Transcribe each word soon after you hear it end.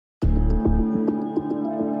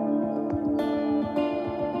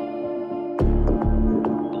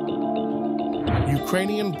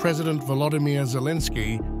Ukrainian President Volodymyr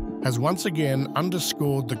Zelenskyy has once again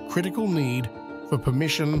underscored the critical need for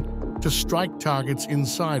permission to strike targets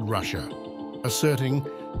inside Russia, asserting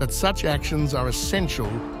that such actions are essential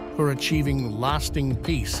for achieving lasting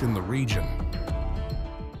peace in the region.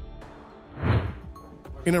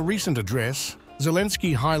 In a recent address,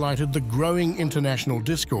 Zelenskyy highlighted the growing international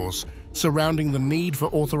discourse surrounding the need for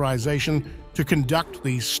authorization to conduct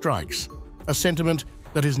these strikes, a sentiment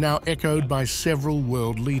that is now echoed by several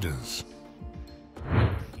world leaders.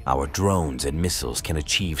 Our drones and missiles can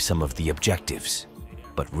achieve some of the objectives,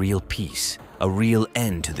 but real peace, a real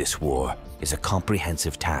end to this war, is a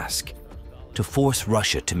comprehensive task. To force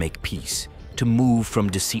Russia to make peace, to move from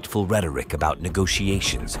deceitful rhetoric about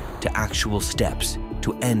negotiations to actual steps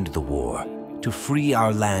to end the war, to free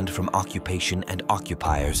our land from occupation and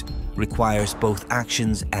occupiers, requires both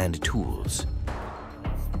actions and tools.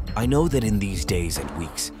 I know that in these days and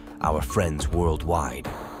weeks, our friends worldwide,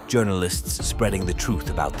 journalists spreading the truth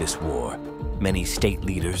about this war, many state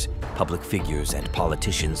leaders, public figures, and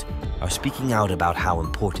politicians are speaking out about how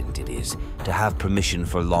important it is to have permission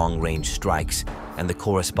for long-range strikes and the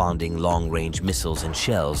corresponding long-range missiles and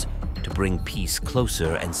shells to bring peace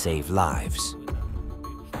closer and save lives.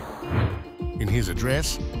 In his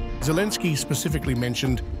address, Zelenskyy specifically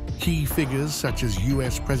mentioned key figures such as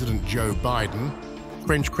US President Joe Biden,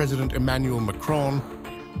 French President Emmanuel Macron,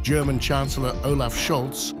 German Chancellor Olaf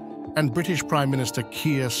Scholz, and British Prime Minister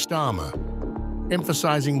Keir Starmer,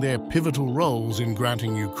 emphasizing their pivotal roles in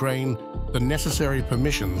granting Ukraine the necessary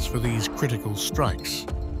permissions for these critical strikes.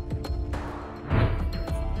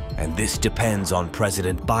 And this depends on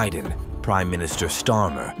President Biden, Prime Minister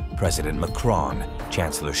Starmer, President Macron,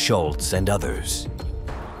 Chancellor Scholz, and others.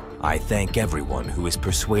 I thank everyone who is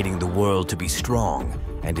persuading the world to be strong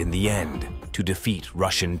and, in the end, to defeat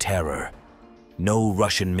Russian terror. No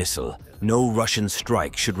Russian missile, no Russian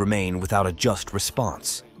strike should remain without a just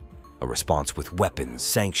response. A response with weapons,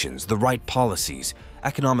 sanctions, the right policies,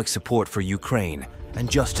 economic support for Ukraine, and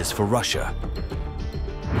justice for Russia.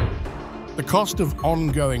 The cost of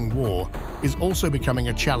ongoing war is also becoming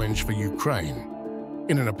a challenge for Ukraine.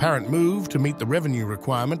 In an apparent move to meet the revenue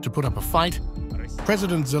requirement to put up a fight,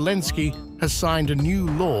 President Zelenskyy has signed a new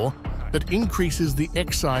law that increases the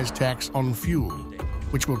excise tax on fuel,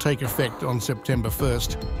 which will take effect on September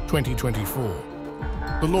 1st, 2024.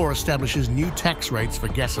 The law establishes new tax rates for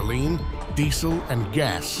gasoline, diesel, and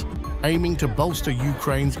gas, aiming to bolster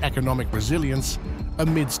Ukraine's economic resilience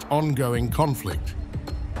amidst ongoing conflict.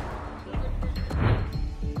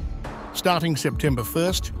 Starting September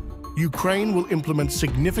 1st, Ukraine will implement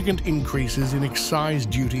significant increases in excise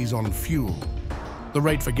duties on fuel. The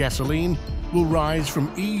rate for gasoline will rise from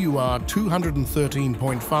EUR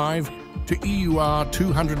 213.5 to EUR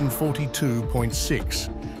 242.6,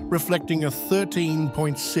 reflecting a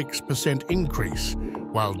 13.6% increase,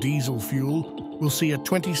 while diesel fuel will see a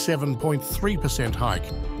 27.3% hike,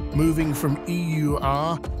 moving from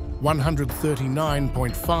EUR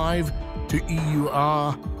 139.5 to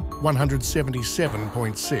EUR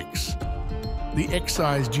 177.6. The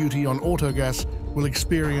excise duty on autogas will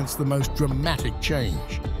experience the most dramatic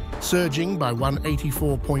change, surging by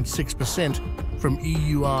 184.6% from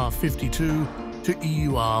EUR 52 to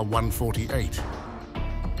EUR 148.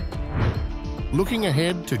 Looking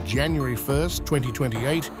ahead to January 1st,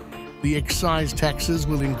 2028, the excise taxes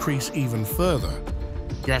will increase even further.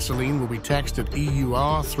 Gasoline will be taxed at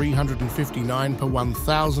EUR 359 per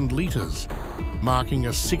 1,000 litres, marking a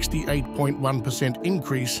 68.1%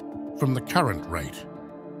 increase from the current rate.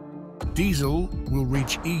 Diesel will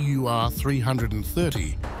reach EUR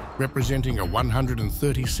 330, representing a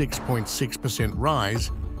 136.6%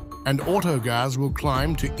 rise, and autogas will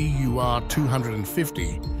climb to EUR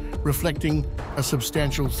 250, reflecting a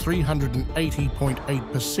substantial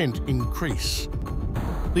 380.8% increase.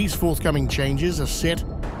 These forthcoming changes are set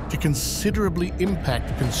to considerably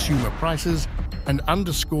impact consumer prices and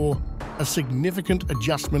underscore a significant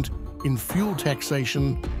adjustment in fuel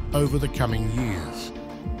taxation over the coming years.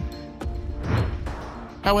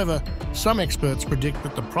 However, some experts predict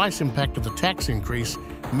that the price impact of the tax increase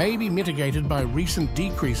may be mitigated by recent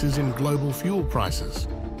decreases in global fuel prices.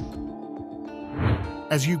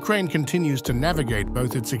 As Ukraine continues to navigate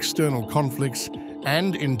both its external conflicts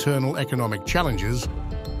and internal economic challenges,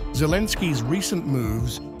 Zelenskyy's recent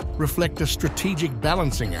moves reflect a strategic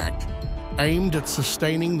balancing act aimed at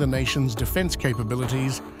sustaining the nation's defense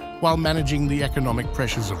capabilities while managing the economic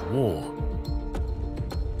pressures of war.